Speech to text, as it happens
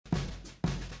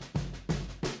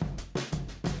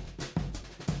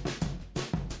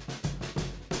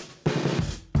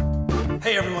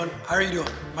Hey everyone, how are you doing?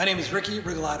 My name is Ricky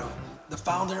Rigolato, the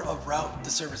founder of Route the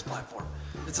Service Platform.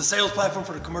 It's a sales platform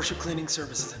for the commercial cleaning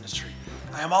services industry.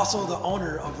 I am also the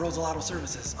owner of Rosalato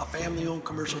Services, a family-owned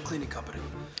commercial cleaning company.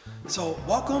 So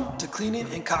welcome to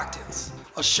Cleaning and Cocktails,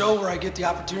 a show where I get the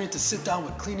opportunity to sit down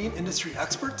with cleaning industry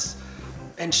experts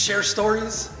and share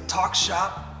stories, talk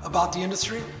shop about the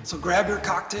industry. So grab your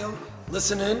cocktail,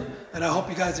 listen in, and I hope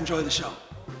you guys enjoy the show.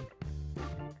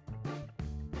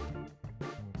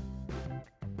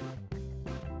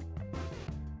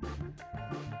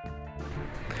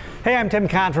 Hey, I'm Tim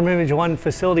Kahn from Image One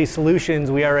Facility Solutions.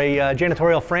 We are a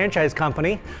janitorial franchise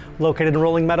company located in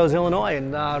Rolling Meadows, Illinois.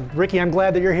 And Ricky, I'm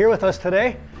glad that you're here with us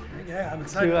today. Yeah, I'm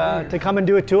excited to come and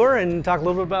do a tour and talk a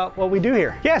little bit about what we do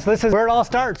here. Yes, yeah, so this is where it all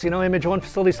starts. You know, Image One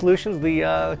Facility Solutions,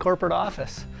 the corporate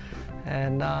office.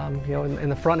 And you know, in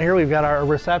the front here, we've got our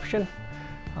reception.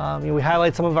 You know, we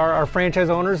highlight some of our franchise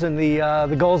owners and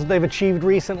the goals that they've achieved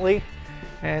recently.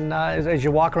 And as you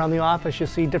walk around the office, you'll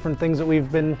see different things that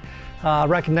we've been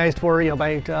recognized for, you know,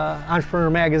 by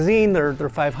Entrepreneur Magazine, their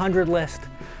 500 list,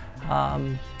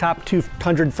 top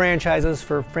 200 franchises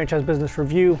for Franchise Business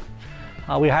Review.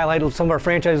 We highlighted some of our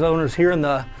franchise owners here in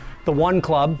the One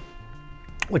Club,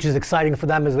 which is exciting for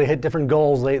them as they hit different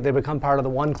goals. They become part of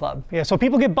the One Club. Yeah, so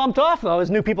people get bumped off though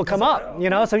as new people come up. You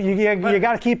know, so you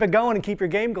got to keep it going and keep your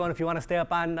game going if you want to stay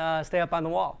up on the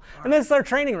wall. And this is our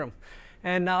training room.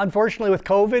 And unfortunately with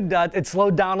COVID, it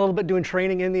slowed down a little bit doing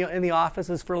training in the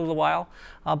offices for a little while.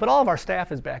 But all of our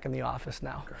staff is back in the office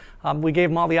now. Okay. We gave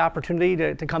them all the opportunity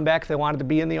to come back if they wanted to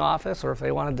be in the office or if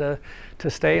they wanted to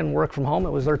stay and work from home.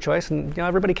 It was their choice, and you know,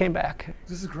 everybody came back.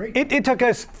 This is great. It took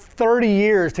us 30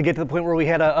 years to get to the point where we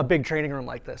had a big training room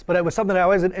like this. But it was something I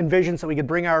always envisioned, so we could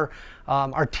bring our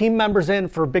team members in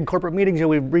for big corporate meetings.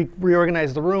 You know, we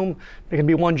reorganized the room. It can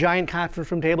be one giant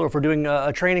conference room table. Or if we're doing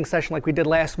a training session like we did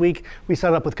last week, we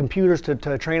set it up with computers to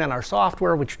train on our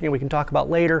software, which you know, we can talk about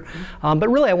later. But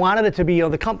really, I wanted it to be, you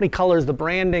know, the company colors, the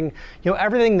branding, you know,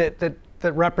 everything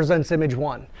that represents Image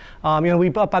One. You know,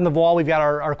 up on the wall, we've got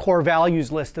our core values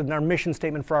listed and our mission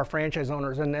statement for our franchise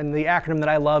owners. And the acronym that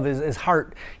I love is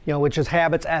HEART, you know, which is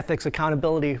habits, ethics,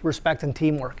 accountability, respect, and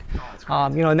teamwork. Oh,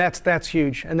 you know, and that's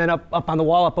huge. And then up on the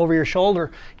wall, up over your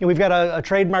shoulder, you know, we've got a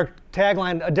trademark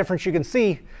tagline, a difference you can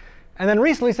see. And then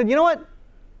recently said, you know what?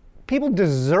 People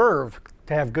deserve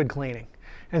to have good cleaning.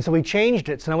 And so we changed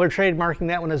it. So now we're trademarking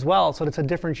that one as well. So it's a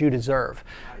difference you deserve.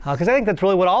 Because I think that's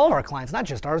really what all of our clients, not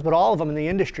just ours, but all of them in the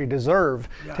industry deserve,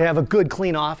 to have a good,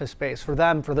 clean office space for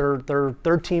them, for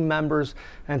their team members,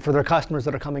 and for their customers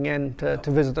that are coming in to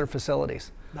visit their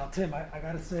facilities. Now, Tim, I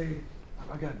got to say,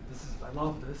 again, I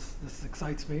love this. This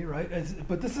excites me, right?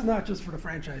 But this is not just for the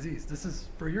franchisees. This is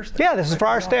for your staff. Yeah, this is for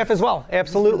our staff as well.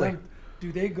 Absolutely.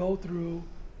 Do they go through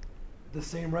the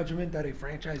same regimen that a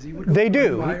franchisee would go They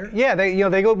do. Yeah,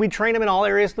 they go. We train them in all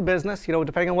areas of the business. You know,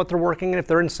 depending on what they're working in. If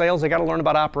they're in sales, they got to learn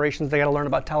about operations. They got to learn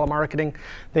about telemarketing.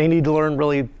 They need to learn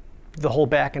really the whole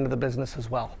back end of the business as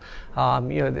well.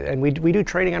 You know, and we do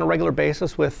training on a regular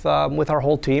basis with our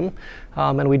whole team,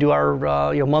 and we do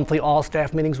our you know, monthly all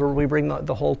staff meetings where we bring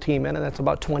the whole team in, and that's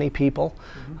about 20 people.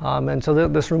 And so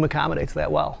this room accommodates that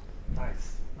well.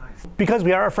 Nice. Because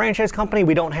we are a franchise company,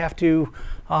 we don't have to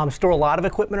store a lot of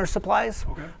equipment or supplies.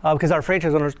 Okay. Because our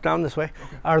franchise owners down this way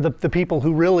are the people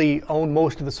who really own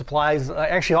most of the supplies,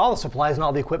 actually all the supplies and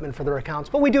all the equipment for their accounts.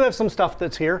 But we do have some stuff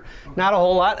that's here, not a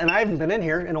whole lot, and I haven't been in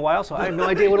here in a while, so I have no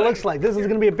idea what it looks like. This is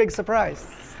going to be a big surprise.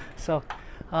 So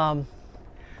I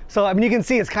mean, you can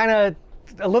see it's kind of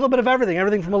a little bit of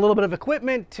everything from a little bit of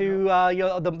equipment to you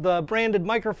know, the branded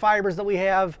microfibers that we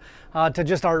have, to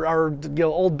just our you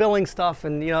know, old billing stuff,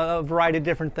 and you know, a variety of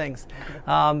different things.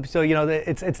 Okay. So you know,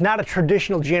 it's not a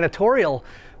traditional janitorial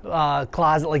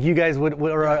closet like you guys would,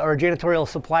 or a janitorial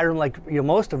supply room like, you know,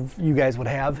 most of you guys would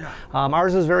have. Yeah.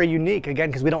 Ours is very unique, again,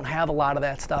 because we don't have a lot of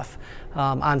that stuff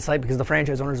on site, because the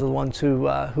franchise owners are the ones who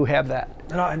have that.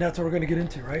 And that's what we're going to get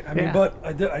into, right? I mean, but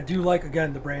I do like,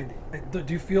 again, the branding. Do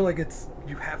you feel like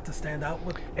you have to stand out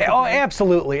with Oh,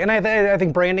 absolutely. And I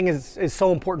think branding is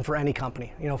so important for any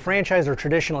company. You know, franchise or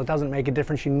traditional, it doesn't make a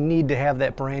difference. You need to have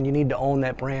that brand. You need to own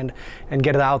that brand and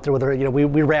get it out there. Whether, you know,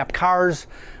 we wrap cars.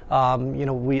 You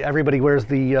know, everybody wears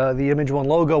the Image One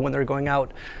logo when they're going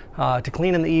out to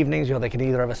clean in the evenings. You know, they can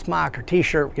either have a smock or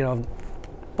T-shirt. You know,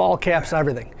 ball caps,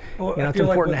 everything. Well, you know, it's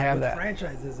important to have that.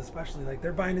 Franchises, especially, like,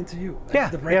 they're buying into you. Like, yeah,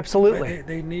 the brand, absolutely. Right?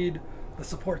 They need the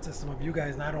support system of you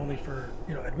guys, not only for,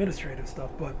 you know, administrative stuff,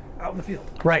 but out in the field.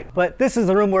 Right. But this is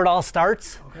the room where it all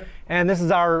starts, and this is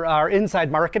our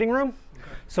inside marketing room.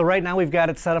 So right now we've got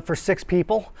it set up for 6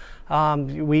 people.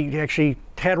 We actually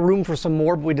had room for some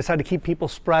more, but we decided to keep people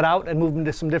spread out and move them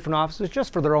to some different offices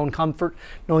just for their own comfort,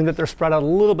 knowing that they're spread out a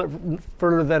little bit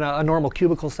further than a normal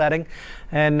cubicle setting.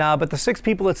 And but the 6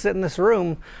 people that sit in this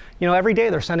room, you know, every day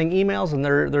they're sending emails and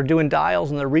they're doing dials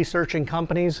and they're researching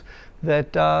companies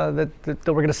that we're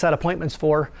going to set appointments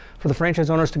for the franchise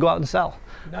owners to go out and sell.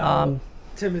 Now,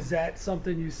 Tim, is that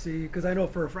something you see? Because I know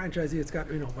for a franchisee, it's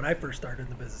got, you know, when I first started in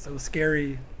the business, it was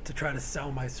scary to try to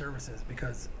sell my services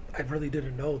because I really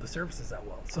didn't know the services that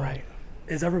well. So Right.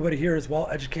 Is everybody here as well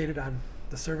educated on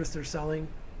the service they're selling?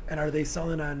 And are they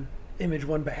selling on Image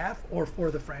One behalf or for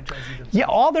the franchisee themselves? Yeah,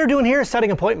 all they're doing here is setting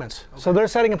appointments. Okay. So they're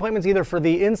setting appointments either for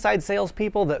the inside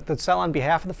salespeople that sell on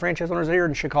behalf of the franchise owners here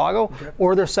in Chicago, okay,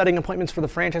 or they're setting appointments for the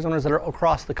franchise owners that are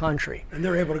across the country. And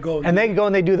they're able to go. And they go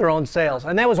and they do their own sales.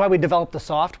 And that was why we developed the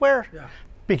software. Yeah.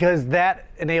 Because that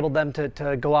enabled them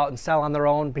to go out and sell on their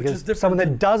own, because someone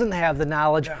that doesn't have the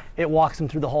knowledge, yeah, it walks them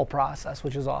through the whole process,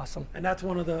 which is awesome. And that's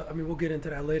one of the, I mean, we'll get into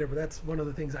that later, but that's one of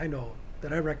the things I know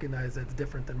that I recognize that's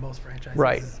different than most franchises.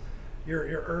 Right.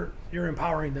 You're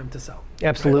empowering them to sell.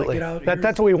 Absolutely. Right? Like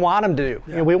that's what we want them to do.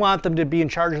 Yeah. You know, we want them to be in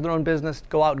charge of their own business,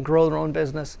 go out and grow their own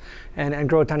business, and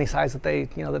grow it to any size that they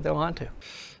want to.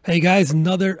 Hey guys,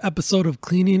 another episode of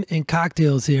Cleaning and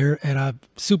Cocktails here, and I'm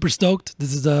super stoked.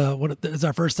 This is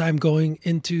our first time going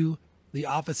into the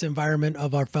office environment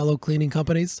of our fellow cleaning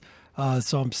companies.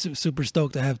 So I'm super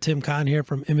stoked to have Tim Kahn here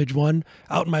from Image One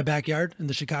out in my backyard in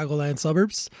the Chicagoland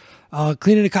suburbs.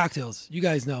 Cleaning and Cocktails, you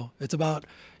guys know, it's about,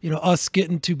 you know, us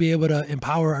getting to be able to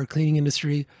empower our cleaning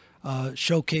industry,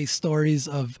 showcase stories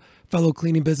of fellow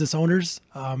cleaning business owners,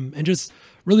 and just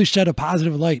really shed a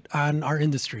positive light on our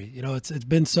industry. You know, it's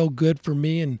been so good for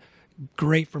me and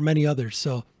great for many others.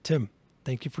 So Tim,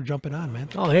 thank you for jumping on, man.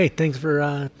 Oh, hey, thanks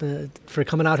for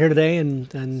coming out here today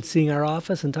and seeing our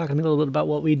office and talking a little bit about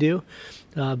what we do.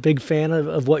 Big fan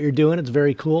of what you're doing. It's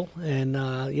very cool, and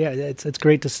yeah, it's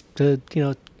great to you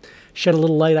know, shed a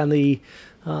little light on the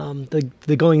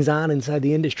goings on inside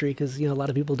the industry, because, you know, a lot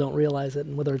of people don't realize it,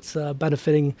 and whether it's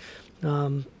benefiting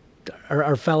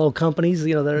our fellow companies,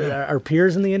 you know, our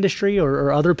peers in the industry,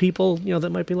 or other people, you know, that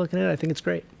might be looking at it. I think it's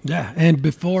great. Yeah, and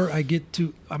before I get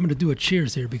to, I'm going to do a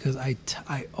cheers here, because I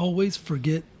always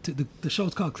forget to, the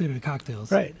show's called Cleaning and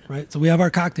Cocktails. Right. So we have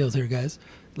our cocktails here, guys.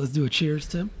 Let's do a cheers,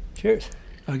 Tim. Cheers.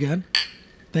 Again,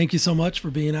 thank you so much for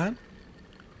being on.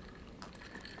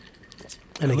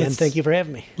 And again, thank you for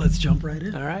having me. Let's jump right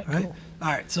in. All right, cool. All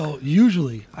right, so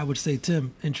usually I would say,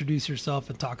 Tim, introduce yourself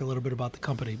and talk a little bit about the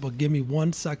company. But give me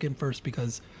 1 second first,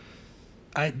 because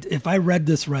if I read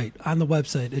this right, on the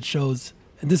website it shows,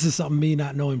 and this is something me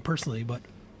not knowing personally, but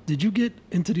did you get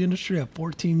into the industry at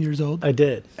 14 years old? I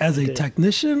did. As a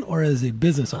technician or as a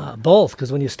business owner? Both,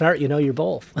 because when you start, you know you're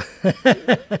both.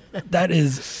 That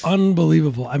is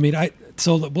unbelievable. I mean,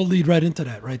 so we'll lead right into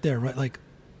that right there, right? Like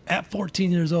at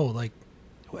 14 years old, like,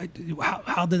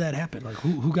 how did that happen? Like,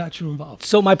 who got you involved?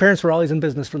 So my parents were always in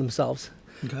business for themselves.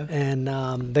 Okay. And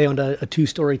they owned a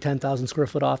 2-story, 10,000 square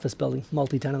foot office building,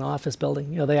 multi-tenant office building.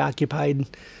 You know, they occupied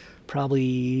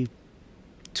probably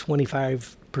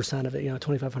 25% of it, you know,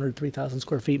 2,500, 3,000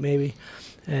 square feet maybe.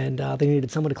 And they needed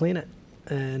someone to clean it.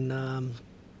 And,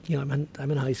 you know,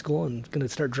 I'm in high school and going to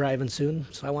start driving soon.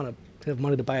 So I want to have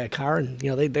money to buy a car. And,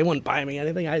 you know, they wouldn't buy me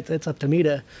anything. It's up to me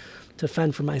to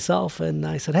fend for myself. And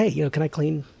I said, hey, you know, can I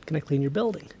clean your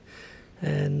building?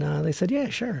 And they said, yeah,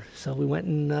 sure. So we went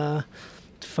and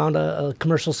found a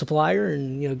commercial supplier,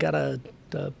 and, you know, got a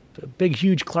big,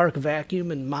 huge Clark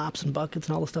vacuum and mops and buckets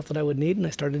and all the stuff that I would need. And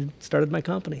I started my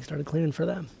company, started cleaning for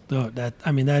them. So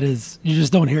that is, you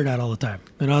just don't hear that all the time.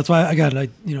 You know, that's why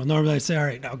you know, normally I say, all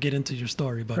right, now get into your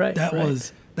story. But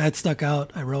that stuck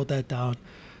out. I wrote that down.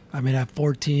 I mean, at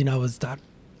 14,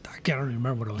 I can't even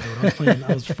remember what I was doing.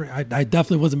 I was playing. I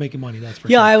definitely wasn't making money. That's for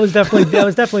sure. Yeah, I was definitely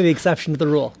the exception to the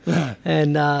rule.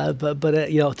 And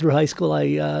but you know, through high school,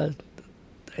 I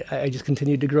just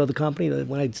continued to grow the company.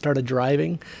 When I started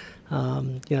driving, you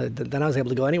know, then I was able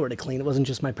to go anywhere to clean. It wasn't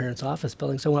just my parents' office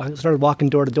building. So when I started walking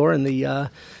door to door in the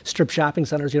strip shopping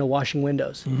centers, you know, washing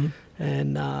windows,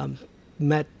 and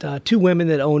met 2 women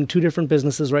that owned 2 different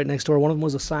businesses right next door. One of them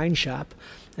was a sign shop,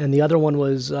 and the other one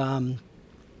was.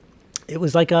 It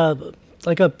was like a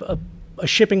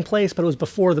shipping place, but it was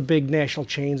before the big national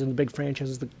chains and the big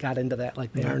franchises that got into that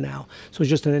like they are now. So it was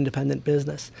just an independent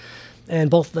business. And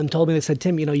both of them told me, they said,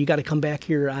 Tim, you know, you got to come back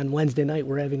here on Wednesday night.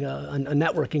 We're having a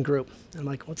networking group. I'm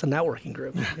like, what's a networking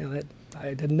group? You know, I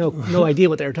had no idea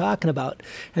what they were talking about.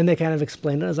 And they kind of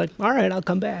explained it. I was like, all right, I'll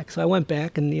come back. So I went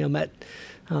back and, you know, met,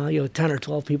 you know, 10 or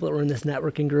 12 people that were in this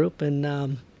networking group,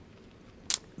 and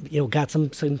got some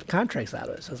contracts out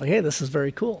of it. So I was like, hey, this is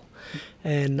very cool.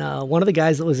 And one of the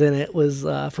guys that was in it was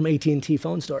from AT&T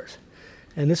phone stores.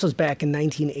 And this was back in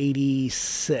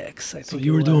 1986, I think. So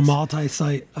you were doing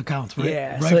multi-site accounts, right?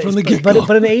 Yeah. Right from the get-go.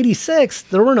 But in 86,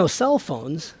 there were no cell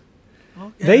phones.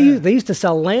 Oh, yeah. They used to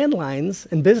sell landlines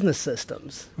and business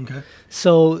systems. Okay.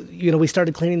 So, we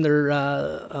started cleaning their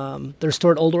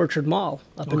store at Old Orchard Mall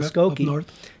up in Skokie. Up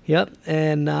north. Yep.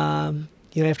 And,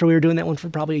 after we were doing that one for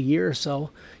probably a year or so,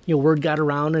 word got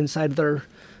around inside their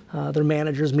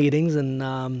managers' meetings, and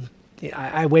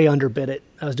I way underbid it.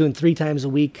 I was doing 3 times a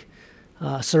week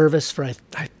service for, I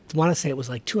want to say it was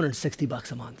like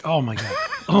 $260 a month. Oh my God.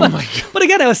 Oh my God. But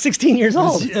again, I was 16 years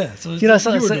old. Yeah. So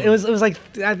it was like,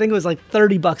 I think it was like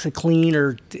 $30 a clean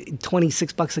or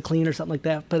 $26 a clean or something like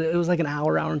that. But it was like an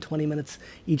hour and 20 minutes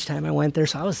each time I went there.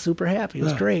 So I was super happy. It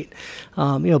was great.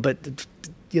 But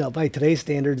by today's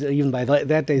standards, even by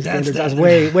that day's standards, I was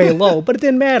way low. But it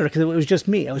didn't matter because it was just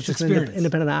me. I was just an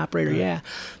independent operator, right. Yeah.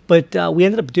 But we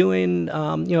ended up doing,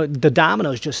 the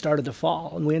dominoes just started to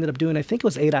fall. And we ended up doing, I think it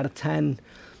was 8 out of 10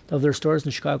 of their stores in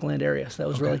the Chicagoland area. So that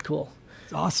was really cool.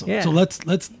 It's awesome. Yeah. So let's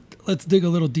dig a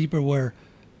little deeper where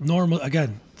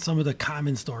some of the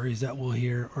common stories that we'll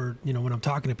hear, or, when I'm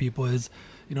talking to people is,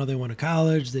 they went to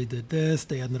college, they did this,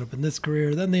 they ended up in this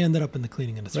career, then they ended up in the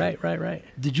cleaning industry. Right.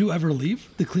 Did you ever leave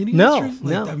the cleaning industry?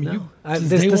 No.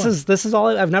 This is all.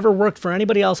 I've never worked for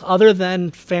anybody else other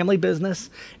than family business.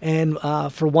 And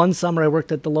for one summer, I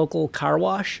worked at the local car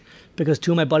wash because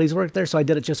 2 of my buddies worked there, so I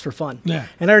did it just for fun. Yeah.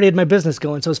 And I already had my business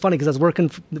going, so it's funny because I was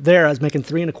working there. I was making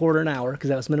 $3.25 an hour because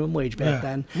that was minimum wage back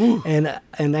then. Woo. And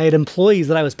I had employees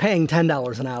that I was paying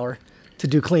 $10 an hour to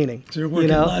do cleaning. So you're working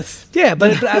less. Yeah,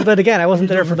 but again, I wasn't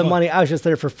there for the money. I was just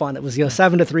there for fun. It was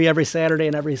 7 to 3 every Saturday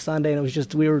and every Sunday, and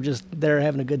we were just there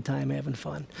having a good time, having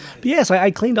fun. Nice. But yeah, so I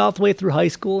cleaned all the way through high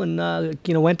school and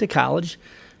went to college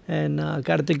and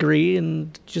got a degree,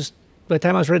 and just by the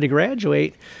time I was ready to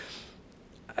graduate,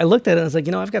 I looked at it and I was like,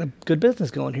 I've got a good business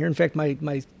going here. In fact,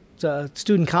 my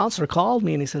student counselor called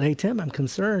me and he said, hey, Tim, I'm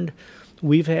concerned.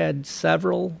 We've had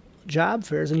several job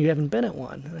fairs and you haven't been at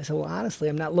one. And I said, well, honestly,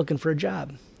 I'm not looking for a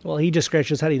job. Well, he just scratched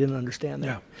his head. He didn't understand that.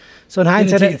 Yeah. So in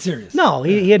hindsight, didn't take it serious. No,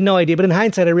 he had no idea. But in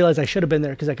hindsight, I realized I should have been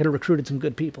there because I could have recruited some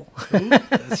good people. Ooh,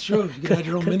 that's true. You could have had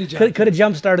your own mini job. Could have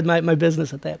jump-started my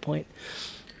business at that point.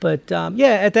 But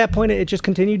at that point, it just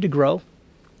continued to grow.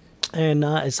 And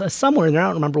it's somewhere in there, I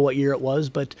don't remember what year it was,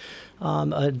 but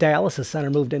a dialysis center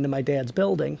moved into my dad's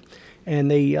building.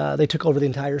 And they took over the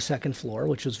entire second floor,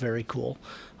 which was very cool.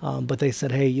 But they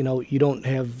said, hey, you don't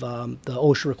have the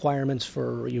OSHA requirements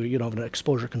for, you don't have an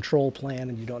exposure control plan,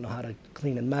 and you don't know how to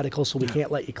clean in medical, so we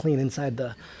can't let you clean in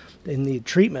the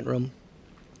treatment room.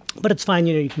 But it's fine,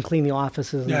 you can clean the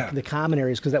offices and the common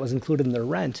areas because that was included in their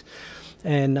rent.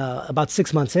 And about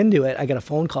 6 months into it, I got a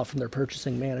phone call from their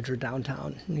purchasing manager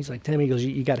downtown. And he's like, Tim, he goes,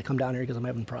 you got to come down here because I'm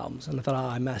having problems. And I thought,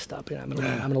 I messed up. I'm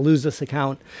going to lose this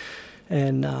account.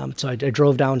 And so I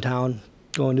drove downtown,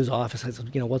 going to his office. I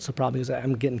said, what's the problem? He goes,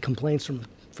 I'm getting complaints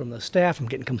from the staff. I'm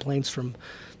getting complaints from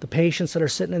the patients that are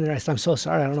sitting in there. I said, I'm so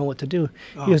sorry. I don't know what to do.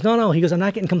 Oh. He goes, no. He goes, I'm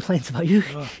not getting complaints about you.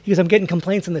 Oh. He goes, I'm getting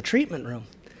complaints in the treatment room.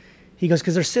 He goes,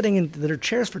 because they're sitting in their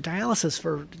chairs for dialysis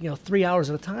for 3 hours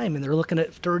at a time, and they're looking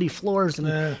at dirty floors,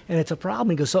 and it's a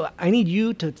problem. He goes, so I need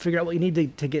you to figure out what you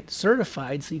need to get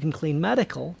certified so you can clean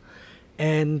medical,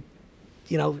 and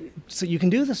so you can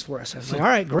do this for us. I was like, all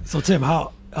right, great. So Tim,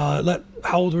 how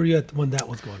old were you when that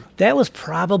was going on? That was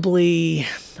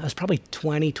I was probably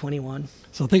 20, 21.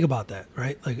 So think about that,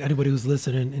 right? Like anybody who's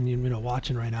listening and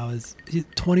watching right now is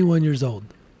 21 years old.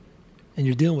 And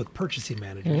you're dealing with purchasing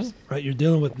managers, right? You're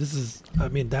dealing with,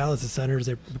 dialysis centers,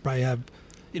 they probably have,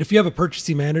 if you have a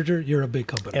purchasing manager, you're a big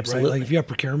company, Absolutely. Right? Like if you have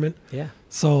procurement. Yeah.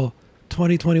 So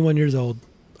 21 years old,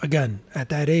 again, at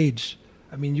that age,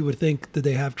 you would think, did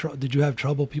you have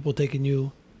trouble people taking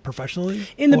you professionally?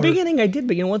 In the beginning, I did,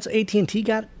 but once AT&T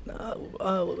got,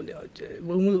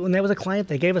 when that was a client,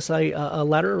 they gave us a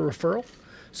letter of referral.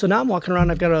 So now I'm walking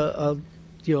around, I've got a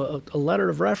letter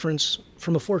of reference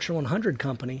from a Fortune 100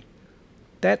 company.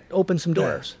 That opened some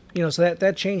doors, so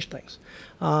that changed things.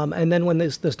 And then when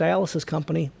this dialysis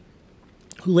company,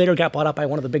 who later got bought up by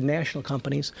one of the big national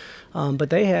companies, but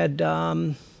they had,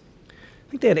 I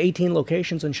think they had 18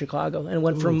 locations in Chicago, and it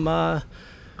went from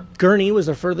Gurnee was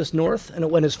the furthest north, and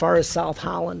it went as far as South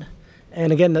Holland.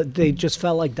 And again, they just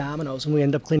fell like dominoes, and we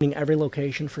ended up cleaning every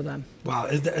location for them. Wow,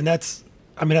 and that's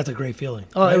a great feeling.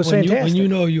 Oh, right? It was fantastic.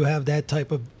 When you have that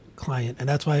type of client, and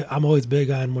that's why I'm always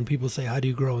big on when people say, how do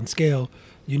you grow and scale?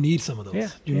 You need some of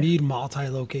those. You need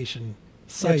multi-location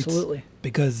sites. Absolutely.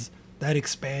 Because that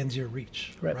expands your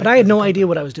reach. Right. But I had no idea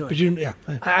what I was doing. But you, yeah.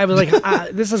 I was like,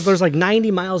 there's like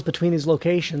 90 miles between these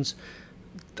locations.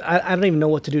 I don't even know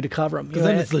what to do to cover them. Because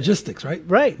then it's logistics, right?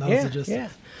 Right. Now Yeah. it's logistics. Yeah.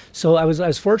 So I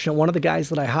was fortunate. One of the guys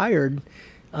that I hired,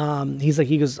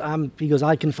 he goes,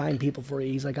 I can find people for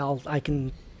you. He's like, I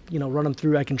can, run them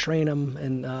through. I can train them,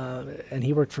 and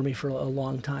he worked for me for a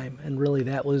long time. And really,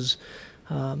 that was,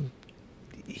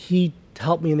 he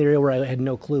helped me in the area where I had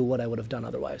no clue what I would have done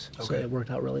otherwise. Okay. So it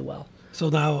worked out really well. So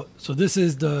this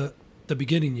is the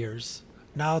beginning years.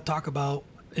 Now talk about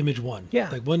Image One. Yeah.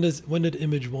 Like when did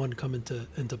Image One come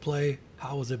into play?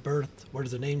 How was it birthed? Where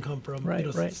does the name come from? Right.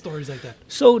 Right. Stories like that.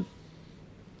 So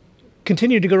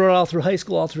continued to go all through high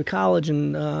school, all through college,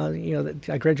 and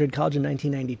I graduated college in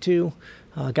 1992.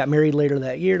 Got married later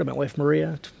that year to my wife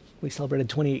Maria. We celebrated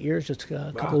 28 years just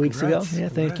a couple of weeks ago. Yeah,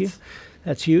 thank you.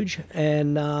 That's huge.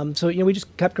 And so we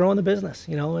just kept growing the business.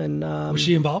 And was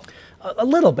she involved? A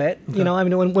little bit. Okay. I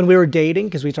mean, when we were dating,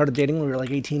 because we started dating when we were like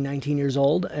 18, 19 years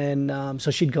old, and so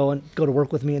she'd go to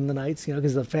work with me in the nights.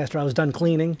 Because the faster I was done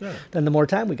cleaning, then the more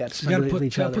time we got to spend with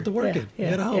each other. Put the work in. You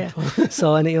gotta help. Yeah.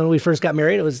 So and when we first got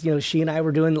married, it was she and I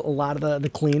were doing a lot of the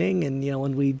cleaning, and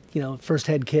when we first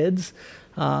had kids,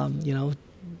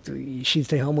 she'd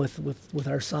stay home with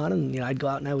our son, and I'd go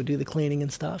out and I would do the cleaning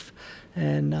and stuff,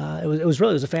 and it was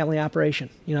a family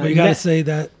operation. Well, you got to say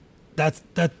that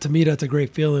to me that's a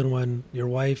great feeling when your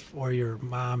wife or your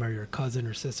mom or your cousin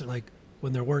or sister, like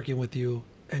when they're working with you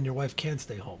and your wife can't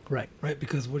stay home. Right.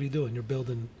 Because what are you doing? You're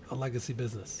building a legacy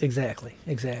business. Exactly.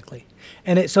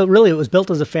 And so really it was built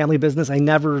as a family business. I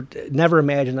never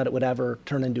imagined that it would ever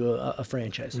turn into a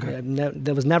franchise. Okay.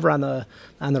 That was never on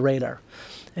the radar.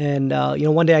 And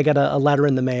one day I got a letter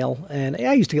in the mail, and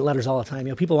I used to get letters all the time.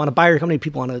 People want to buy your company,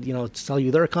 people want to sell you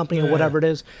their company or whatever it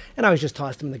is, and I was just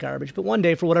tossed them in the garbage. But one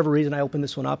day, for whatever reason, I opened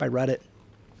this one up, I read it.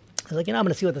 I was like, I'm going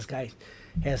to see what this guy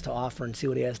has to offer and see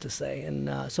what he has to say. And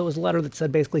so it was a letter that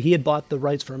said basically he had bought the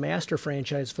rights for a master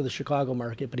franchise for the Chicago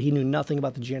market, but he knew nothing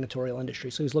about the janitorial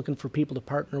industry. So he was looking for people to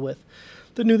partner with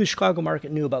that knew the Chicago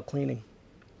market, knew about cleaning.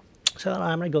 So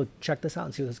I'm going to go check this out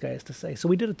and see what this guy has to say. So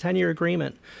we did a 10-year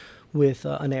agreement with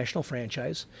a national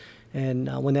franchise,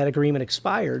 and when that agreement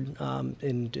expired at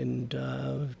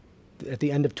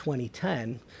the end of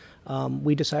 2010,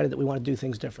 we decided that we wanted to do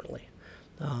things differently,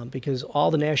 because all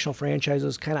the national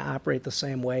franchises kind of operate the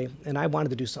same way, and I wanted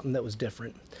to do something that was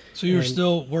different. So you were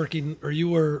still working, or you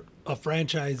were a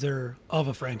franchisor of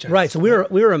a franchise, right? So we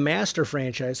were a master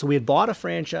franchise. So we had bought a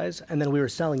franchise, and then we were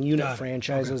selling unit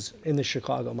franchises in the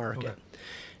Chicago market. Okay.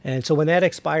 And so when that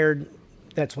expired,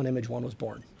 that's when Image One was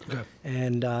born. Okay.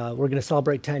 And we're going to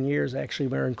celebrate 10 years. Actually,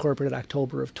 we were incorporated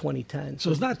October of 2010.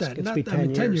 So it's not that.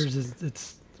 10 years is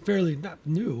it's fairly not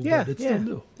new, but it's still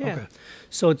new. Yeah. Okay.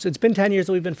 So it's been 10 years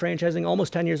that we've been franchising.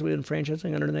 Almost 10 years we've been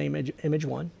franchising under the name Image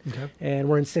One. Okay. And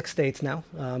we're in 6 states now.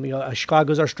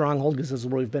 Chicago's our stronghold because this is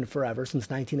where we've been forever,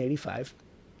 since 1985.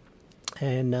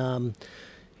 And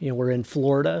we're in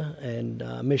Florida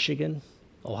and Michigan,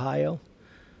 Ohio,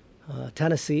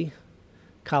 Tennessee,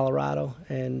 Colorado,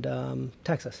 and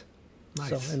Texas. Nice.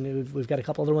 So, and we've got a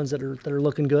couple other ones that are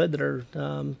looking good, that are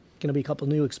going to be a couple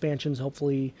new expansions,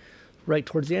 hopefully right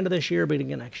towards the end of this year, but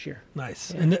again next year.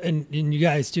 Nice. Yeah. And you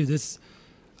guys too,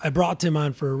 I brought Tim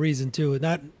on for a reason too, and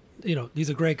that, he's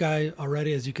a great guy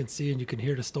already, as you can see, and you can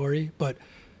hear the story, but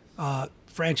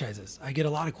franchises. I get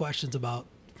a lot of questions about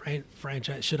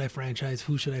franchise. Should I franchise?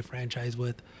 Who should I franchise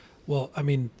with? Well, I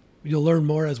mean, you'll learn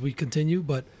more as we continue,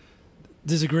 but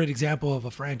this is a great example of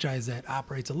a franchise that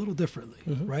operates a little differently,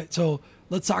 right? So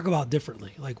let's talk about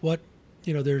differently. Like what,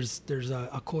 there's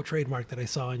a cool trademark that I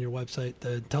saw on your website,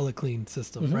 the IntelliClean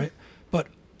system, right? But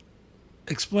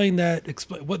explain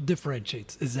what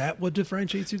differentiates. Is that what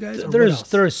differentiates you guys?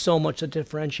 There is so much that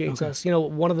differentiates us.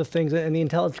 One of the things in the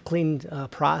IntelliClean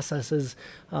process is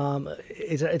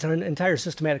it's an entire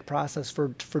systematic process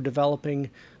for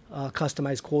developing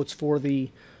customized quotes for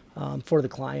the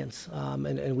clients,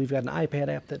 and we've got an iPad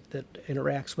app that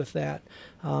interacts with that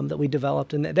we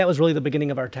developed, and that was really the beginning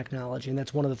of our technology, and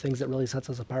that's one of the things that really sets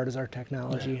us apart is our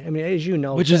technology. Yeah. I mean, as you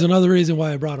know, which is another reason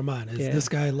why I brought him on. This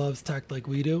guy loves tech like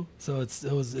we do, so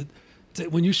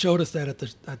when you showed us that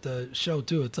at the show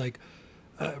too, it's like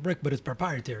Rick, but it's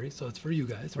proprietary, so it's for you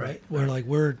guys, right?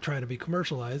 We're trying to be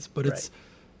commercialized, but it's.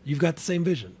 You've got the same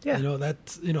vision. Yeah.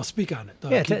 Speak on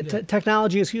it.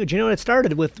 Technology is huge. It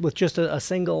started with just a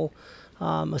single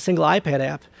iPad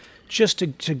app, just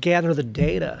to gather the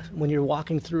data when you're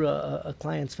walking through a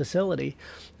client's facility.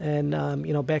 And,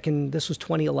 this was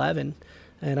 2011,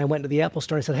 and I went to the Apple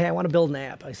store and I said, hey, I want to build an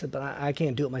app. I said, but I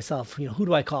can't do it myself. Who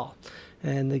do I call?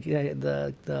 And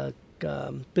the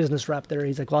business rep there,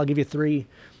 he's like, well, I'll give you three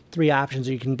three options.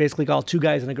 You can basically call two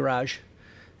guys in a garage,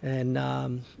 and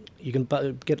you can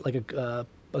get like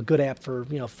a good app for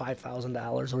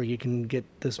 $5,000, or you can get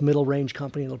this middle range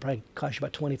company. It'll probably cost you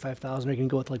about $25,000. Or you can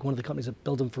go with like one of the companies that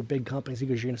build them for big companies. He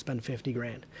goes, you're going to spend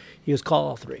 $50,000. He goes, call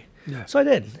all three. Yeah. So I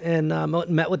did, and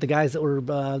met with the guys that were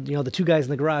the two guys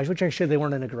in the garage, which actually they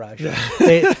weren't in a garage.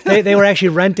 Yeah. they were actually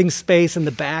renting space in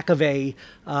the back of an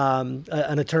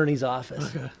attorney's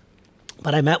office. Okay.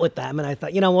 But I met with them, and I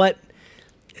thought, you know what,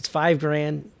 it's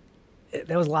 $5,000.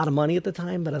 That was a lot of money at the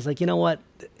time, but I was like, you know what,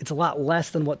 it's a lot less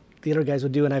than what the other guys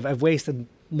would do, and I've wasted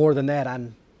more than that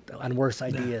on worse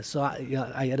ideas. Yeah. So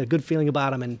I had a good feeling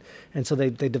about them, and so they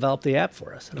developed the app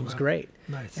for us, and it was great.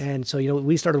 Nice. And so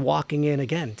we started walking in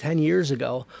again 10 years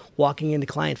ago, walking into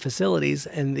client facilities,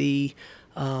 and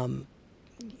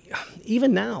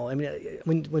even now, I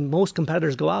mean, when most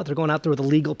competitors go out, they're going out there with a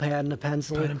legal pad and a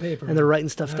pencil, Pen and paper. and they're writing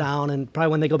stuff down. And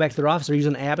probably when they go back to their office, they're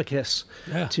using Abacus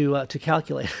to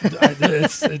calculate.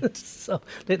 So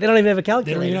they don't even have a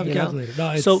calculator. They don't even have a calculator.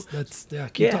 No,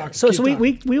 keep talking. So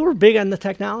we were big on the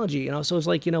technology, So it's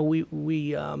like we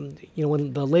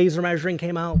when the laser measuring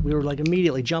came out, we were like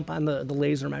immediately jump on the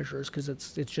laser measurers because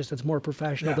it's more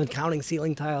professional than counting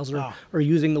ceiling tiles or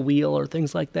using the wheel or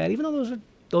things like that. Even though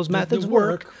those methods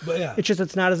work, but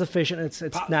it's not as efficient.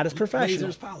 It's not as professional.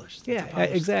 Laser's polished. Yeah,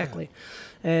 exactly.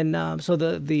 And so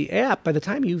the app, by the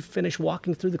time you finish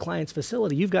walking through the client's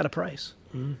facility, you've got a price.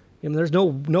 Mm-hmm. There's no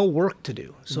work to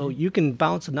do, so you can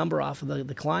bounce a number off of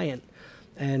the client,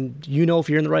 and if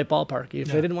you're in the right ballpark. If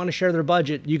they didn't want to share their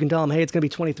budget, you can tell them, hey, it's going to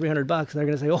be $2,300, and they're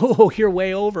going to say, oh, you're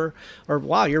way over, or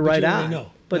wow, you're right on.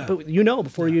 But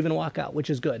before you even walk out, which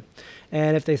is good.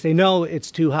 And if they say, no,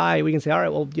 it's too high, we can say, all right,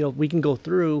 well, we can go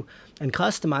through and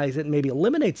customize it and maybe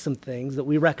eliminate some things that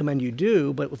we recommend you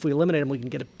do. But if we eliminate them, we can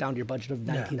get it down to your budget of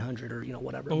 $1,900 or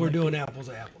whatever. But we're doing apples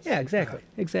to apples. Yeah,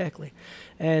 exactly.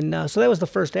 And so that was the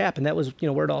first app, and that was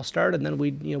where it all started. And then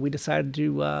we decided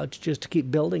to just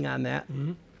keep building on that.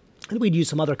 Mm-hmm. And we'd use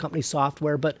some other company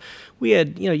software, but we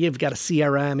had, you've got a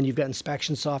CRM, and you've got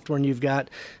inspection software, and you've got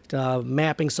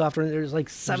mapping software, and there's like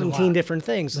 17 different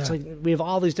things. Yeah. It's like we have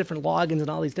all these different logins and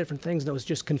all these different things, and it was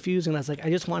just confusing. And I was like, I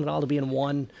just want it all to be in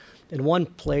one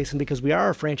place, and because we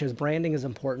are a franchise, branding is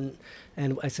important.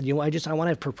 And I said, I want to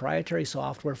have proprietary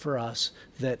software for us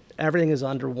that everything is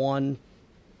under one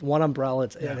umbrella,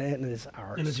 and it's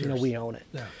ours. And it's yours. We own it.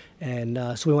 Yeah.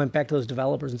 And so we went back to those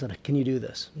developers and said, "Can you do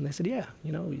this?" And they said, "Yeah,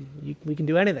 we can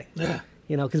do anything." Yeah.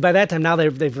 Because by that time now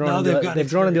they've grown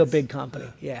into a big company.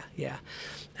 Yeah.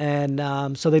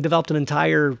 And so they developed an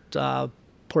entire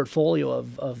portfolio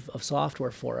of software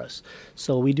for us.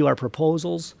 So we do our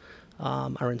proposals,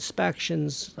 our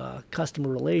inspections, customer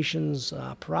relations,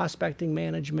 prospecting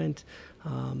management.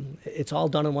 It's all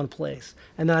done in one place.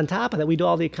 And then on top of that, we do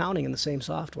all the accounting in the same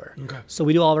software. Okay. So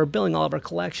we do all of our billing, all of our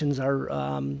collections.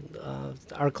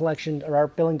 Our collection or our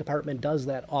billing department does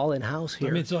that all in house here.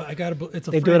 I mean, so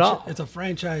do it all. It's a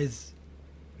franchise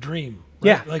dream. Right?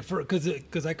 Yeah. Like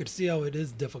because I could see how it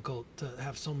is difficult to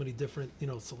have so many different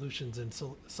solutions and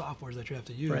softwares that you have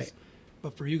to use. Right.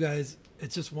 But for you guys,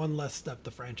 it's just one less step to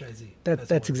franchisee.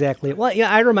 That's exactly it. Well, yeah,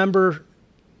 I remember,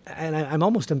 and I'm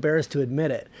almost embarrassed to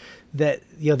admit it, that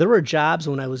there were jobs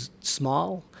when I was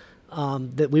small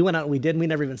that we went out and we did, and we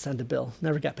never even sent a bill,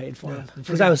 never got paid for them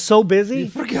because I was so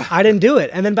busy. I didn't do it,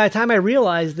 and then by the time I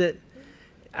realized that,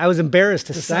 I was embarrassed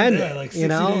to send it. Like 60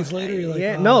 days later, you're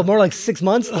like, no, more like 6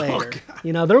 months later.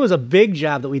 There was a big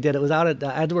job that we did. It was out at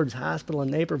Edwards Hospital in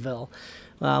Naperville.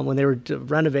 When they were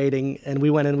renovating, and we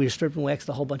went in, we stripped and waxed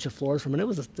a whole bunch of floors from it. It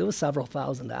was several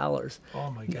 $1,000s.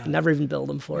 Oh my God! Never even billed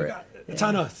them for it. It's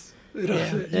on us. You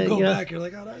go back, you're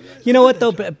like, oh, you know what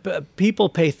though? People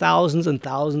pay thousands and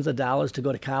thousands of dollars to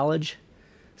go to college.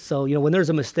 So when there's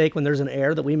a mistake, when there's an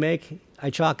error that we make, I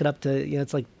chalk it up to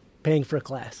it's like paying for a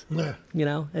class. Yeah.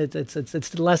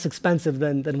 It's less expensive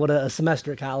than what a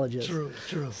semester at college is. True.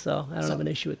 So I don't have an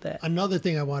issue with that. Another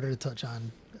thing I wanted to touch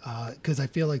on, because I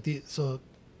feel like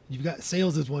you've got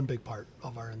sales is one big part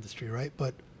of our industry, right?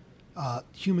 But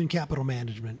human capital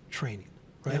management training,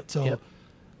 right? Yep.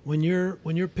 When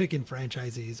you're picking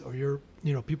franchisees, or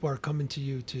people are coming to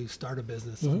you to start a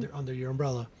business under your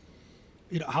umbrella,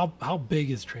 how big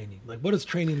is training? Like, what does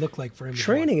training look like for him?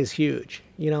 Training is huge,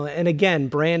 and again,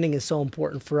 branding is so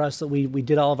important for us that we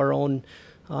did all of our own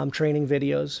training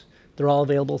videos. They're all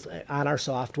available on our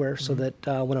software so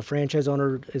that when a franchise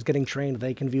owner is getting trained,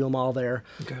 they can view them all there.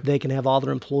 Okay. They can have all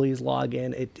their employees log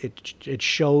in. It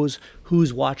shows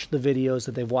who's watched the videos,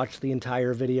 that they've watched the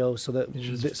entire video, so that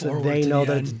they know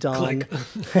that it's done.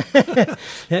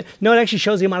 No, it actually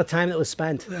shows the amount of time that was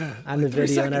spent on the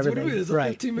video and everything. What do you mean? It's a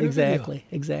Right. 15-minute video.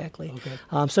 Exactly.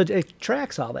 Okay. So it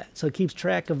tracks all that. So it keeps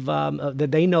track of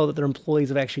that they know that their employees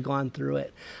have actually gone through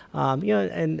it.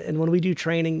 And when we do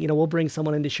training, we'll bring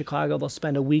someone into Chicago. They'll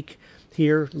spend a week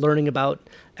here learning about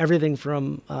everything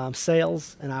from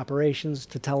sales and operations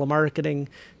to telemarketing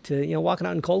to walking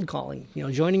out and cold calling,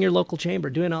 joining your local chamber,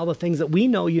 doing all the things that we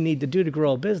know you need to do to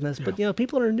grow a business. But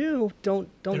people that are new don't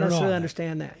necessarily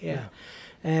understand that. Yeah.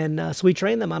 And so we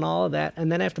train them on all of that.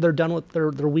 And then after they're done with their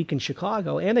week in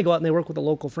Chicago, and they go out and they work with a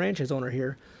local franchise owner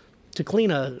here to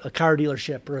clean a car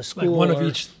dealership or a school. Like one of or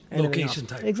each location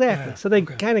type. Exactly. Yeah. So they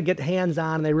kind of get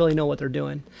hands-on and they really know what they're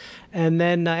doing. And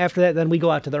then after that, then we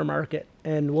go out to their market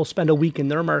and we'll spend a week in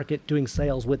their market doing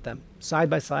sales with them, side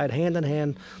by side, hand in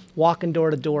hand, walking door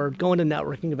to door, going to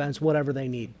networking events, whatever they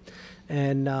need.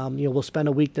 And we'll spend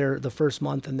a week there the first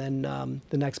month, and then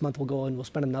the next month we'll go and we'll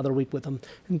spend another week with them.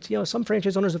 And some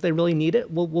franchise owners, if they really need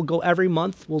it, we'll go every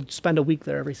month. We'll spend a week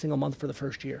there every single month for the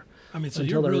first year. I mean, so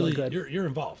until you're they're good. You're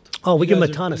involved. Oh, we You give them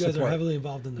guys a ton of You guys support. are heavily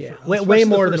involved in the Yeah, especially way the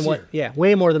more than first what. year. Yeah,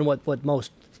 way more than what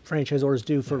most franchisors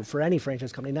do for any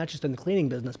franchise company, not just in the cleaning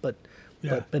business, but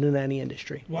in any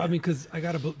industry. Well, I mean, because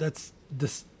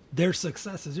their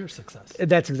success is your success.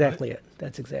 That's exactly it.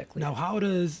 That's exactly Now, it. how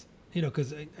does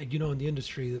because in the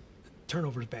industry,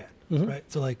 turnover is bad, right?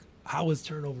 So, like, how is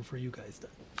turnover for you guys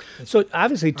then? So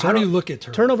obviously, How do you look at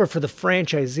turnover? Turnover for the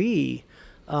franchisee.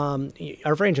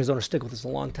 Our franchise owners stick with us a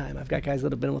long time. I've got guys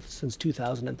that have been with us since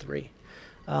 2003.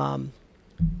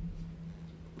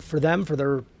 For them, for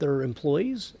their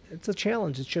employees, it's a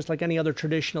challenge. It's just like any other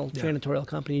traditional janitorial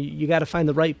company. You got to find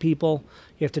the right people.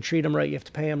 You have to treat them right. You have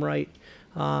to pay them right.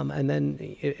 And then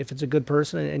if it's a good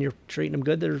person and you're treating them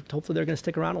good, hopefully they're going to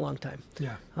stick around a long time.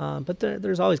 Yeah. But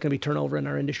there's always going to be turnover in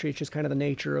our industry. It's just kind of the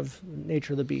nature of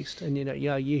the beast. And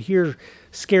you hear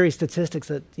scary statistics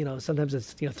that sometimes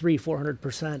it's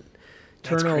 300-400%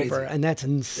 turnover, crazy. and that's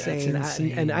insane. That's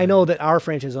insane, And I know that our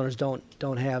franchise owners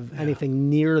don't have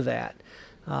anything near that.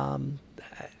 So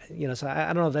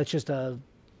I don't know if that's just a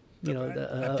feel like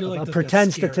a that's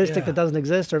pretend scary, statistic that doesn't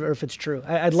exist, or if it's true.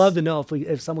 I'd love to know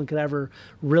if someone could ever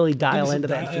really dial some into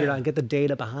that and figure it out yeah. and get the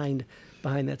data behind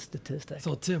that statistic.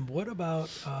 So, Tim, what about?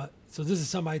 So this is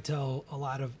something I tell a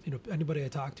lot of anybody I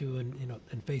talk to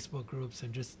in Facebook groups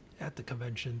and just at the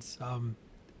conventions.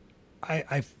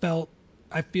 I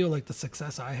feel like the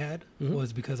success I had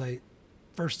was because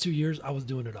first 2 years I was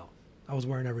doing it all. I was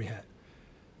wearing every hat.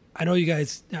 I know you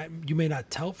guys. You may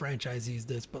not tell franchisees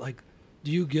this, but like,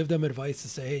 do you give them advice to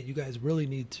say, hey, you guys really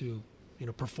need to,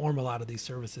 perform a lot of these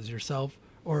services yourself,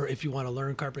 or if you want to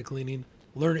learn carpet cleaning,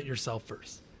 learn it yourself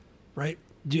first, right?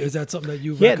 Is that something that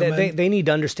you recommend? they need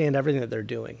to understand everything that they're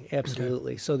doing.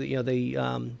 Absolutely. Okay. So that they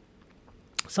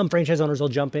some franchise owners will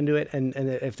jump into it, and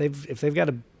if they've got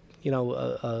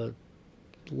a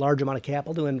large amount of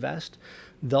capital to invest,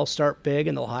 they'll start big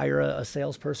and they'll hire a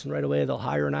salesperson right away. They'll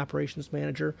hire an operations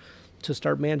manager to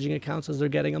start managing accounts as they're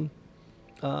getting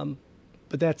them.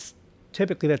 But that's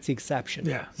typically the exception.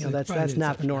 Yeah, that's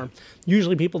not the norm.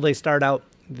 Usually people, they start out,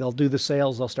 they'll do the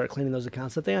sales, they'll start cleaning those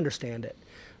accounts, that they understand it,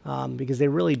 because they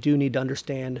really do need to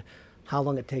understand how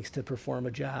long it takes to perform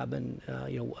a job, and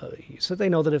so they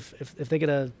know that if they get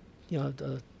a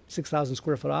 6,000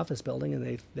 square foot office building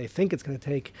and they think it's going to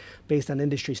take, based on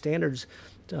industry standards,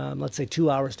 let's say 2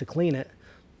 hours to clean it,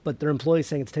 but their employee's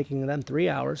saying it's taking them 3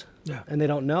 hours, and they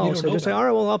don't know. So they're saying, all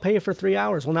right, well, I'll pay you for 3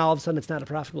 hours. Well, now all of a sudden it's not a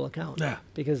profitable account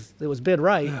because it was bid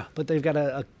right, but they've got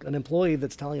an employee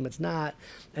that's telling them it's not,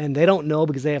 and they don't know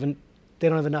because they don't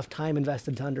have enough time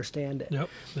invested to understand it. Yep.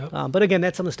 But again,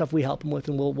 that's some of the stuff we help them with,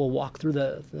 and we'll walk through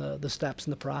the steps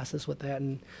and the process with that,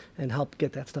 and help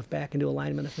get that stuff back into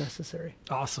alignment if necessary.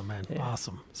 Awesome, man. Yeah.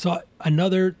 Awesome. So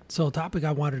a topic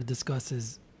I wanted to discuss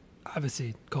is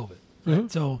obviously COVID.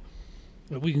 Right? So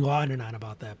we can go on and on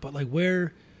about that, but like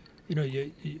where,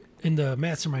 you in the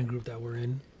mastermind group that we're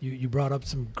in, you brought up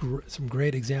some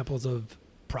great examples of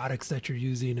products that you're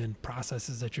using and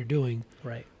processes that you're doing.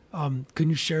 Right. Can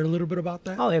you share a little bit about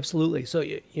that? Oh, absolutely. So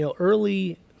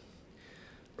early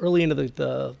into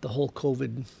the whole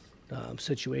COVID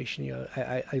situation,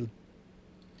 I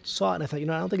saw it and I thought, I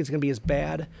don't think it's going to be as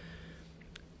bad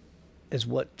as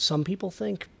what some people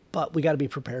think, but we got to be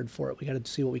prepared for it. We got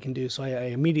to see what we can do. So I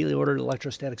immediately ordered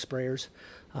electrostatic sprayers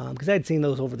because I had seen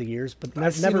those over the years, but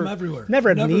I've seen them everywhere. Never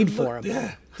had a need for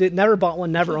them. Yeah. Never bought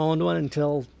one, never owned one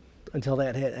until until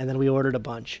that hit, and then we ordered a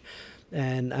bunch.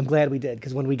 And I'm glad we did,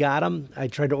 because when we got them, I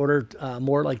tried to order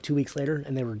more like 2 weeks later,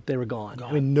 and they were gone.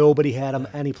 I mean, nobody had them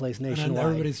any place nationwide. And then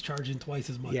everybody's charging twice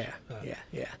as much. Yeah.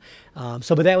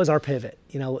 But that was our pivot.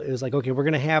 You know, it was like, okay, we're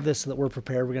going to have this so that we're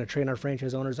prepared. We're going to train our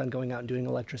franchise owners on going out and doing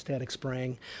electrostatic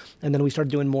spraying, and then we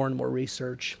started doing more and more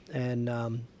research. And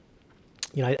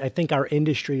you know, I think our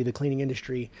industry, the cleaning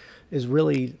industry, is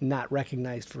really not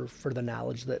recognized for the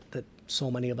knowledge that so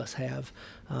many of us have,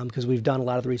 because we've done a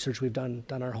lot of the research, we've done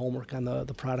our homework on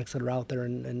the products that are out there,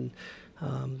 and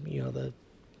you know,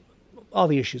 all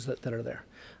the issues that are there.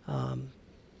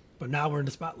 But now we're in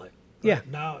the spotlight. Right?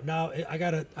 Yeah. Now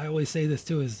I always say this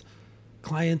too, is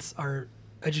clients are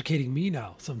educating me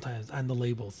now sometimes on the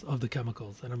labels of the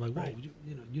chemicals, and I'm like, whoa,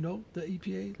 you know the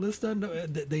EPA list on,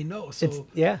 they know, so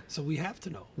so we have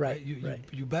to know, right?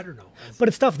 You better know. But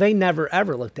it's stuff they never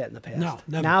ever looked at in the past. No,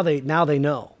 never. Now they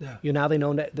know. Yeah. You know, now they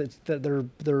know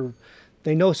that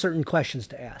they know certain questions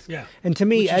to ask. Yeah. And to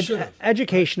me, Right.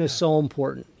 education is so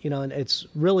important. You know, and it's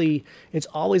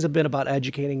always been about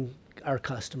educating our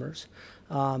customers.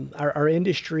 Our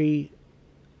industry,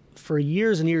 for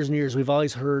years and years and years, we've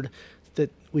always heard that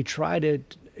we try to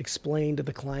explain to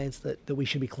the clients that we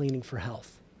should be cleaning for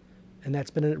health. And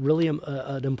that's been really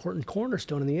an important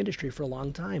cornerstone in the industry for a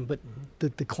long time. But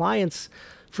the clients,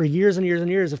 for years and years and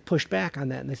years, have pushed back on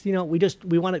that. And they say, you know,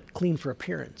 we want it clean for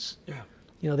appearance. Yeah.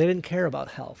 You know, they didn't care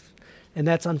about health. And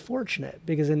that's unfortunate,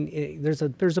 because there's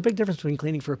a big difference between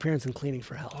cleaning for appearance and cleaning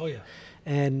for health. Oh, yeah.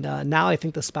 And now I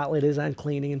think the spotlight is on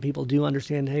cleaning, and people do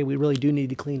understand, hey, we really do need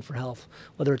to clean for health,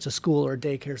 whether it's a school or a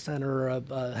daycare center or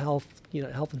a health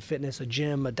and fitness, a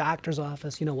gym, a doctor's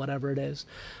office, you know, whatever it is.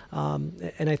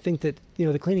 And I think that, you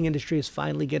know, the cleaning industry is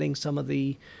finally getting some of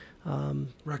the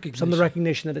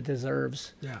recognition that it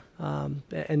deserves. Yeah.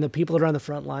 And the people that are on the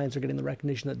front lines are getting the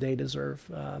recognition that they deserve,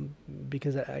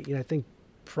 because I think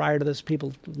prior to this,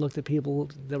 people looked at people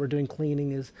that were doing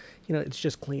cleaning as, you know, it's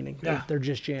just cleaning. Yeah. They're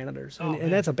just janitors. Oh,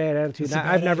 and that's a bad attitude.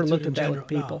 I've never looked at that with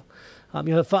people. No.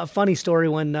 You know, funny story,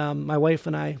 when my wife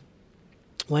and I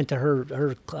went to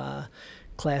her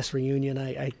class reunion,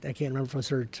 I can't remember if it was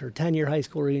her 10-year high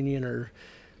school reunion or,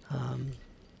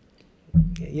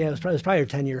 it was probably her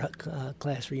 10-year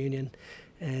class reunion.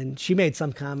 And she made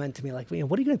some comment to me like,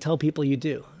 what are you going to tell people you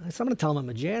do? I said, I'm going to tell them I'm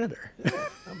a janitor.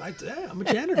 I'm a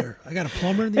janitor. I got a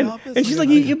plumber in the office. And she's like,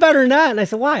 you better not. And I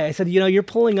said, why? I said, you know, you're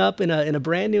pulling up in a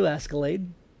brand new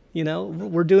Escalade. You know,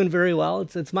 we're doing very well.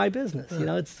 It's my business. You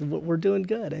know, we're doing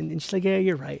good. And she's like, yeah,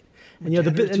 you're right. And you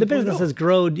know, the business has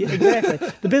grown. Exactly.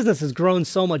 The business has grown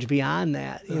so much beyond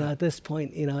that. You know, at this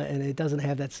point, you know, and it doesn't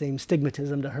have that same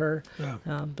stigmatism to her.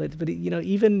 Yeah. But you know,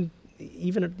 even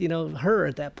you know, her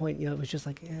at that point, you know, it was just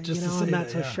like, you know, I'm not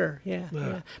so sure. Yeah.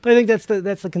 But I think that's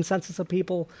the consensus of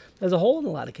people as a whole in a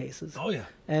lot of cases. Oh yeah.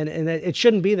 And it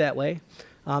shouldn't be that way.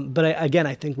 But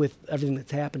I think with everything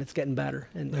that's happened, it's getting better,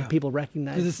 and people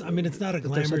recognize. It's not a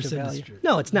glamorous industry.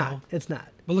 No, it's not. It's not.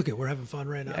 But look, we're having fun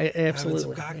right now. Absolutely.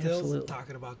 Having some cocktails, Absolutely.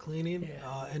 talking about cleaning,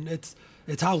 and it's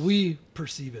how we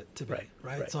perceive it to be,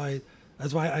 right? So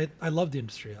that's why I love the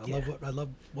industry. I love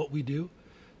what we do.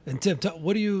 And Tim,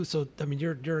 what do you? So I mean,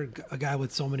 you're a guy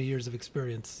with so many years of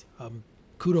experience.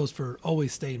 Kudos for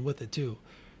always staying with it too.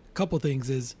 A couple things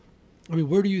is, I mean,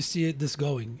 where do you see this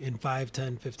going in 5,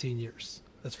 10, 15 years?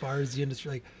 As far as the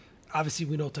industry, like, obviously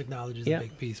we know technology is a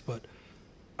big piece, but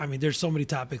I mean, there's so many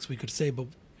topics we could say, but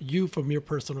you, from your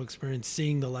personal experience,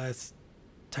 seeing the last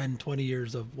 10, 20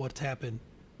 years of what's happened,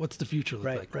 what's the future look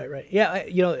like? Right. Yeah,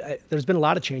 you know, there's been a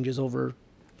lot of changes over,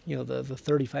 you know, the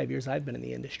 35 years I've been in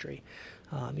the industry.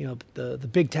 You know, the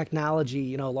big technology,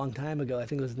 you know, a long time ago, I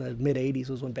think it was in the mid 80s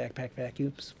was when backpack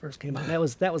vacuums first came out.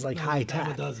 That was like high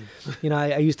tech. You know,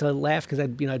 I used to laugh because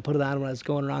I'd put it on when I was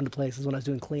going around to places when I was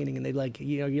doing cleaning, and they'd like,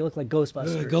 you know, you look like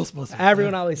Ghostbusters. Ghostbusters.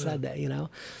 Everyone always said that, you know,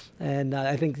 and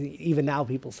I think even now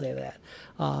people say that.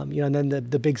 You know, and then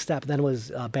the big step then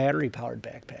was battery powered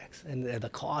backpacks, and the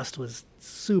cost was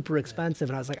super expensive,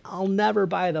 and I was like, I'll never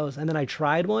buy those. And then I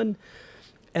tried one.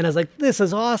 And I was like, this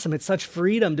is awesome. It's such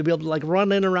freedom to be able to like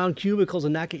run in around cubicles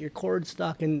and not get your cord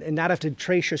stuck and not have to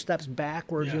trace your steps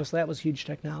backwards. You know, so that was huge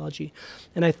technology.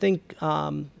 And I think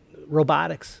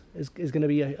robotics is going to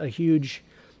be a huge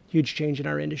change in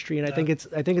our industry. And I think it's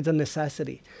a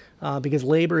necessity because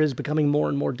labor is becoming more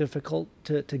and more difficult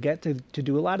to get to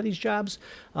do a lot of these jobs.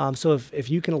 So if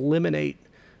you can eliminate,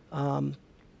 you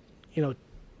know,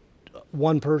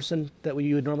 one person that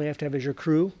you would normally have to have as your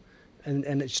crew,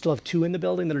 and still have two in the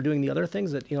building that are doing the other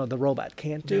things that, you know, the robot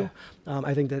can't do.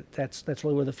 I think that's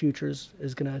really where the future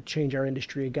is going to change our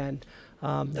industry again.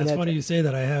 That's funny you say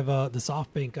that. I have the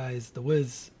SoftBank guys, the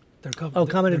Wiz, They're coming. Oh,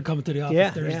 coming They're in. coming to the office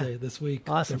Yeah, Thursday yeah. this week.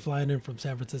 Awesome. They're flying in from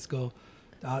San Francisco.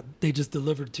 They just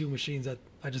delivered 2 machines that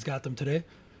I just got them today.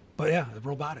 But yeah,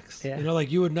 robotics. Yeah. You know,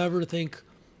 like you would never think.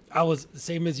 I was the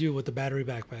same as you with the battery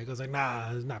backpack. I was like, nah,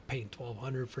 I'm not paying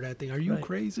 $1,200 for that thing. Are you Right.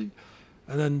 crazy?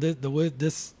 And then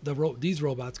these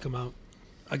robots come out.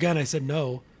 Again, I said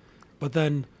no, but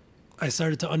then I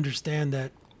started to understand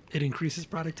that it increases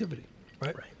productivity,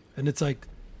 right? Right. And it's like,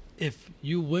 if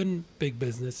you win big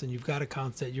business and you've got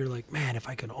accounts that you're like, man, if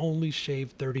I can only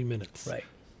shave 30 minutes, Right.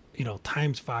 you know,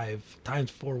 times 5,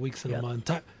 times 4 weeks in Yep. a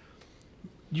month,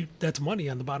 that's money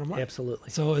on the bottom line. Absolutely.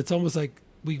 So it's almost like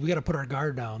we got to put our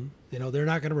guard down. You know, they're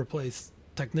not going to replace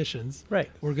technicians. Right.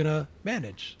 We're going to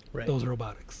manage Right. those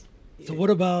robotics. So what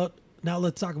about, now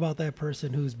let's talk about that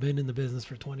person who's been in the business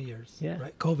for 20 years. Yeah.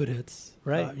 Right. COVID hits.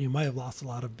 Right. You might have lost a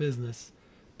lot of business.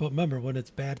 But remember, when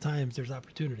it's bad times, there's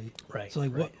opportunity. Right, So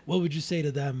like, right. what would you say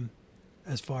to them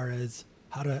as far as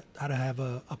how to have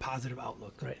a positive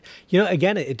outlook? Right. You know,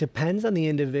 again, it depends on the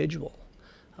individual.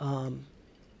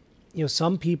 You know,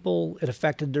 some people, it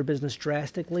affected their business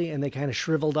drastically and they kind of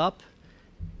shriveled up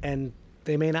and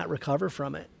they may not recover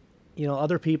from it. You know,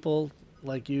 other people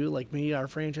like you, like me, our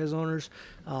franchise owners,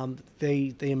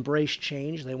 they embraced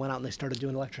change. They went out and they started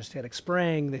doing electrostatic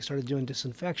spraying. They started doing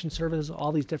disinfection services,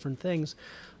 all these different things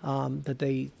that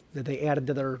they added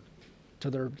to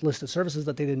their list of services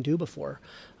that they didn't do before.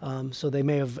 So they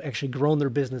may have actually grown their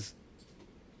business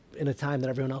in a time that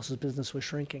everyone else's business was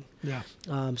shrinking. Yeah.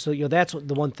 So, you know, that's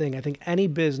the one thing. I think any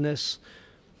business,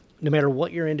 no matter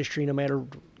what your industry, no matter,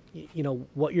 you know,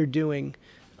 what you're doing,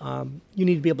 you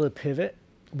need to be able to pivot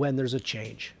when there's a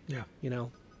change. Yeah. You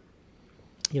know,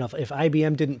 if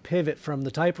IBM didn't pivot from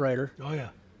the typewriter, Oh yeah.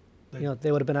 you know,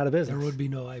 they would have been out of business. There would be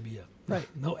no IBM. Right.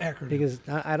 No acronym. Because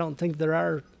I don't think there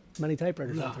are many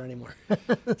typewriters No. out there anymore.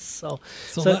 so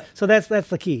So that's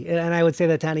the key, and I would say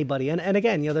that to anybody. And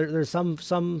again, you know, there's some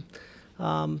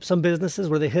businesses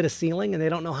where they hit a ceiling and they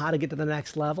don't know how to get to the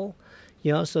next level.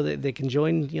 You know, so they can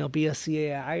join, you know,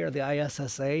 BSCAI or the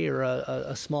ISSA or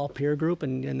a small peer group,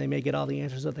 and they may get all the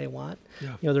answers that they want. Yeah.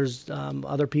 You know, there's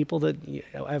other people that, you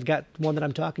know, I've got one that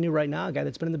I'm talking to right now, a guy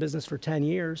that's been in the business for 10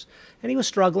 years, and he was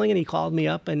struggling, and he called me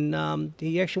up, and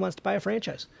he actually wants to buy a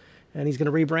franchise. And he's going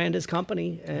to rebrand his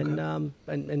company, and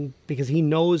and because he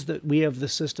knows that we have the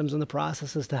systems and the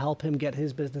processes to help him get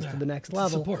his business to the next It's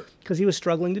level, support. because he was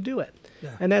struggling to do it. Yeah.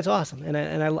 And that's awesome. And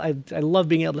I love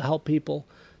being able to help people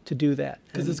to do that.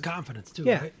 Because And- it's confidence too,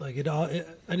 Yeah. right? Like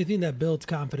anything that builds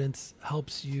confidence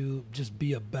helps you just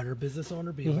be a better business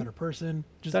owner, be a better person,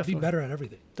 just Definitely. be better at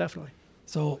everything. Definitely.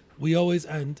 So we always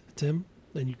end, Tim,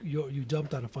 and you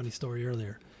jumped on a funny story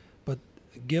earlier, but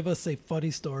give us a funny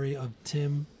story of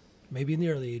Tim, maybe in the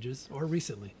early ages or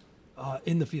recently,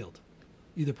 in the field,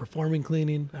 either performing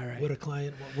cleaning All right. with a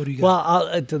client. What do you Well,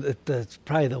 got? that's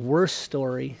probably the worst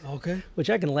story, Okay, which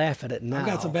I can laugh at it now. I've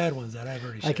got some bad ones that I've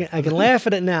already shared. I can laugh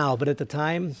at it now, but at the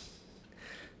time,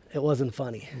 it wasn't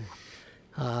funny.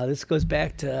 This goes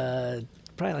back to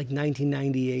probably like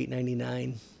 1998,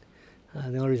 99. The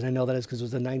only reason I know that is because it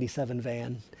was a 97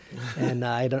 van. And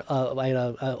I had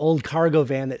an old cargo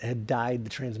van that had died. The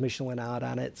transmission went out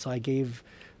on it. So I gave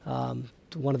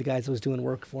one of the guys that was doing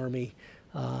work for me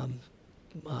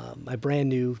my brand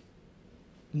new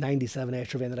 97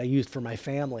 Astrovan that I used for my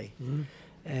family. Mhm.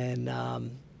 And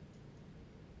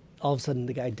all of a sudden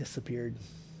the guy disappeared.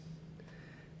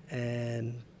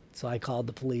 And so I called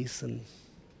the police and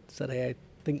said, hey, I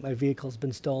think my vehicle's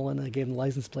been stolen. I gave them the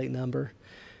license plate number.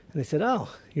 And they said, oh,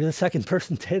 you're the second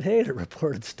person today to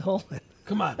report it stolen.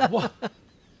 Come on, what?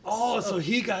 Oh, so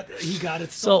he got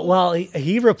it So, stolen. well,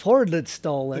 he reported it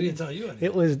stolen. He didn't tell you anything.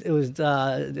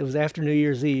 It was after New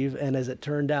Year's Eve, and as it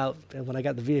turned out, when I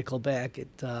got the vehicle back, it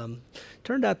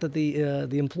turned out that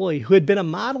the employee, who had been a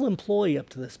model employee up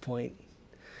to this point,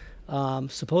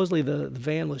 supposedly the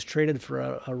van was traded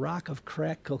for a rock of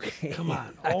crack cocaine. Come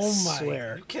on, I oh my!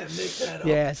 swear. You can't make that up.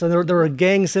 Yeah, so there were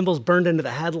gang symbols burned into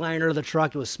the headliner of the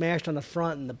truck. It was smashed on the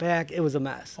front and the back. It was a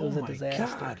mess. It Oh was a my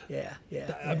disaster. God. Yeah.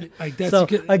 I mean, like, that's- So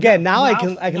you can- again, now I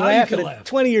can now you laugh can at it. laugh.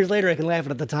 20 years later, I can laugh at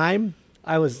it. At the time,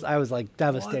 I was like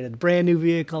devastated. Brand new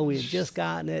vehicle. We had just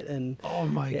gotten it, and Oh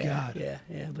my yeah, God.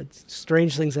 yeah. But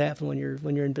strange things happen when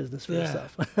you're in business for Yeah.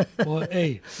 yourself. Well,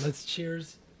 hey, let's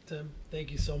cheers, Tim. Thank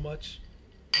you so much.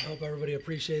 I hope everybody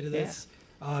appreciated this.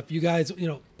 If you guys,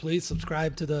 please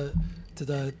subscribe to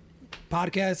the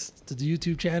podcast, to the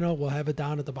YouTube channel. We'll have it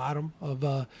down at the bottom of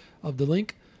the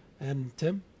link. And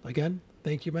Tim, again,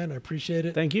 thank you, man. I appreciate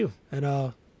it. Thank you. And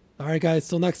all right, guys.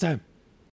 Till next time.